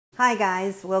Hi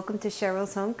guys, welcome to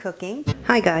Cheryl's Home Cooking.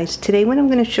 Hi guys, today what I'm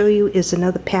going to show you is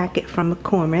another packet from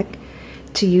McCormick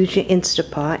to use your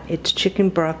Instapot. It's chicken,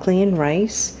 broccoli, and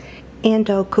rice, and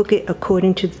I'll cook it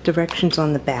according to the directions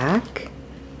on the back.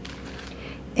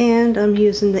 And I'm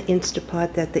using the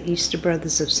Instapot that the Easter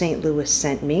Brothers of St. Louis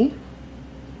sent me.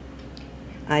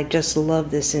 I just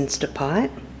love this Instapot.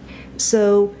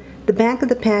 So the back of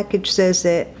the package says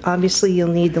that obviously you'll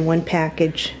need the one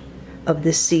package of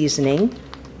this seasoning,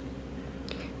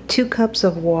 2 cups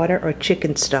of water or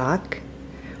chicken stock,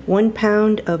 1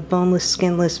 pound of boneless,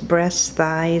 skinless breasts,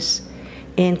 thighs,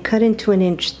 and cut into 1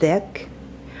 inch thick,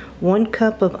 1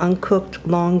 cup of uncooked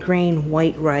long grain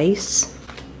white rice,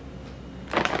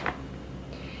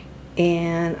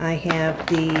 and I have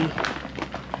the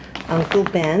Uncle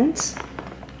Ben's,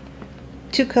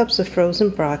 2 cups of frozen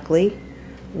broccoli,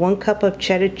 1 cup of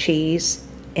cheddar cheese,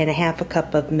 and 1/2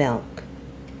 cup of milk.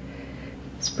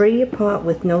 Spray your pot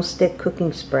with no stick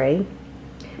cooking spray.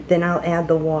 Then I'll add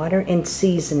the water and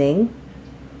seasoning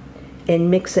and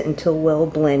mix it until well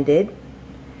blended.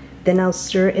 Then I'll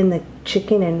stir in the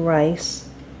chicken and rice,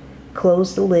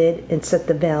 close the lid, and set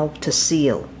the valve to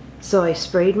seal. So I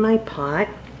sprayed my pot.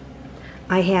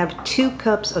 I have 2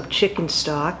 cups of chicken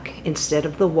stock instead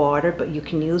of the water, but you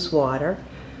can use water.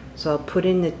 So I'll put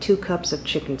in the 2 cups of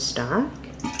chicken stock.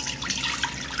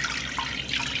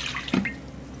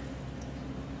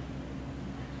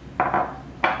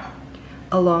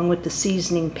 Along with the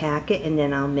seasoning packet, and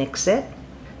then I'll mix it.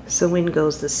 So in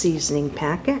goes the seasoning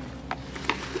packet.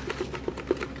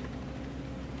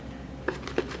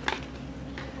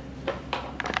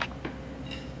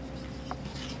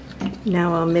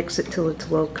 Now I'll mix it till it's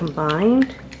well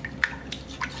combined.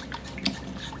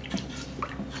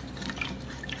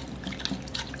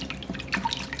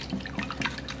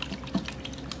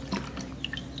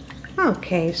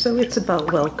 Okay, so it's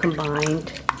about well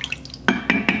combined.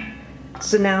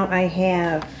 So now I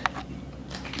have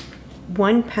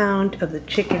 1 pound of the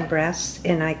chicken breast,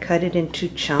 and I cut it into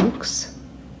chunks.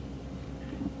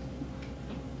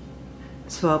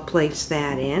 So I'll place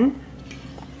that in.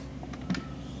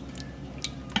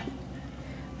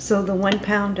 So the 1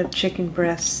 pound of chicken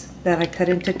breasts that I cut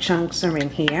into chunks are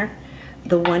in here.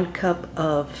 The 1 cup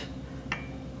of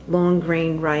long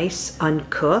grain rice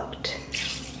uncooked.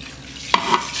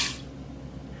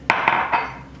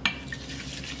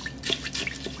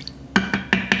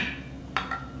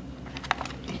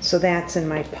 So that's in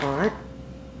my pot.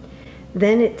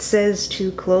 Then it says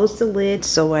to close the lid,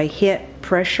 so I hit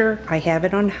pressure. I have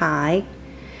it on high.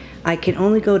 I can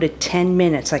only go to 10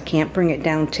 minutes. I can't bring it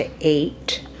down to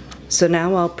 8. So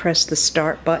now I'll press the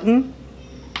start button.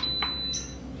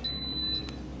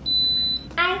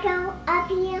 I go up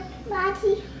here,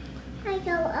 Lottie. I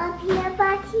go up here,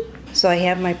 Lottie. So I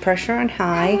have my pressure on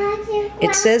high.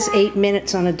 It says 8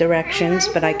 minutes on the directions,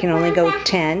 but I can only go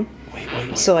 10.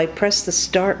 So I press the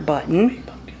start button,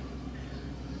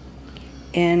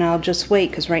 and I'll just wait,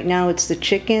 because right now it's the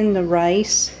chicken, the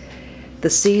rice, the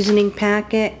seasoning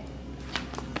packet,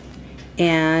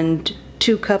 and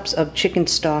 2 cups of chicken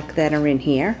stock that are in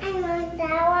here. I want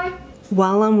that one.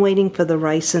 While I'm waiting for the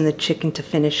rice and the chicken to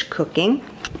finish cooking,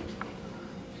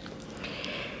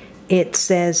 it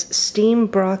says steam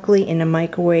broccoli in a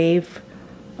microwave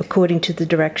according to the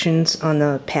directions on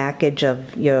the package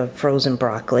of your frozen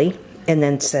broccoli, and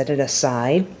then set it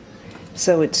aside.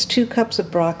 So it's 2 cups of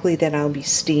broccoli that I'll be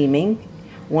steaming.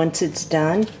 Once it's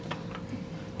done,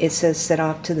 it says set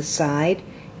off to the side,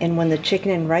 and when the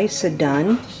chicken and rice are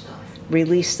done,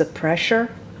 release the pressure,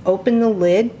 open the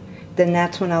lid, then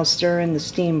that's when I'll stir in the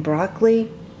steamed broccoli,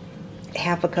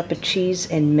 1/2 cup of cheese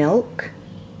and milk,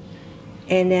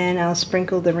 and then I'll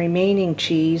sprinkle the remaining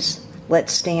cheese. Let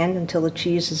stand until the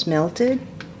cheese is melted,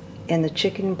 and the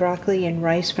chicken, broccoli, and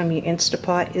rice from your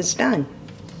Instapot is done.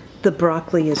 The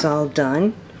broccoli is all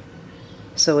done,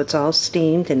 so it's all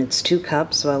steamed, and it's 2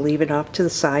 cups, so I'll leave it off to the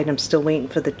side. I'm still waiting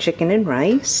for the chicken and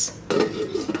rice.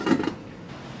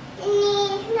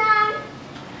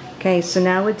 Okay, so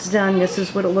now it's done. This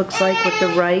is what it looks like with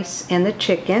the rice and the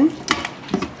chicken.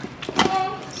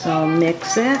 So I'll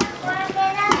mix it.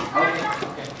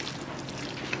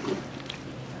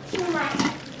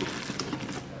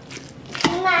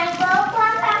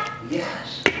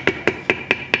 Yes.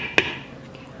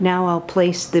 Now I'll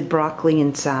place the broccoli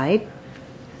inside.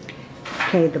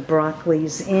 Okay, the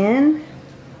broccoli's in.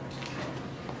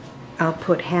 I'll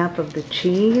put 1/2 of the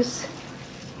cheese.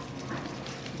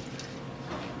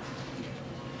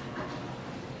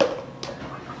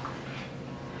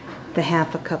 The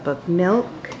 1/2 cup of milk.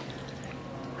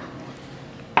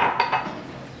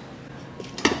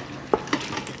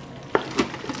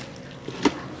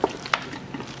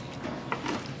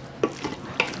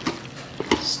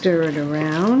 Stir it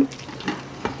around.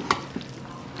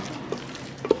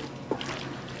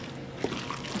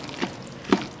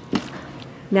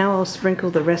 Now I'll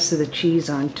sprinkle the rest of the cheese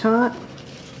on top.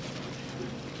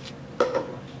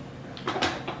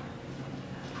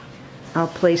 I'll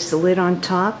place the lid on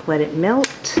top, let it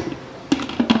melt.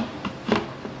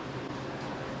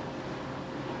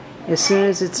 As soon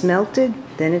as it's melted,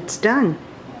 then it's done.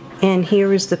 And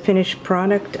here is the finished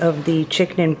product of the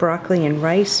chicken and broccoli and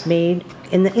rice made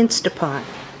in the Instapot.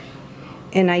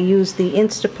 And I used the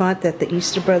Instapot that the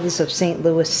Easter Brothers of St.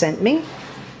 Louis sent me.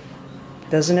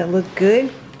 Doesn't it look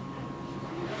good?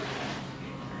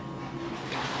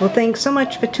 Well, thanks so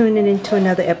much for tuning in to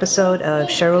another episode of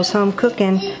Cheryl's Home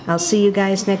Cooking. I'll see you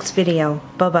guys next video.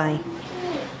 Bye-bye.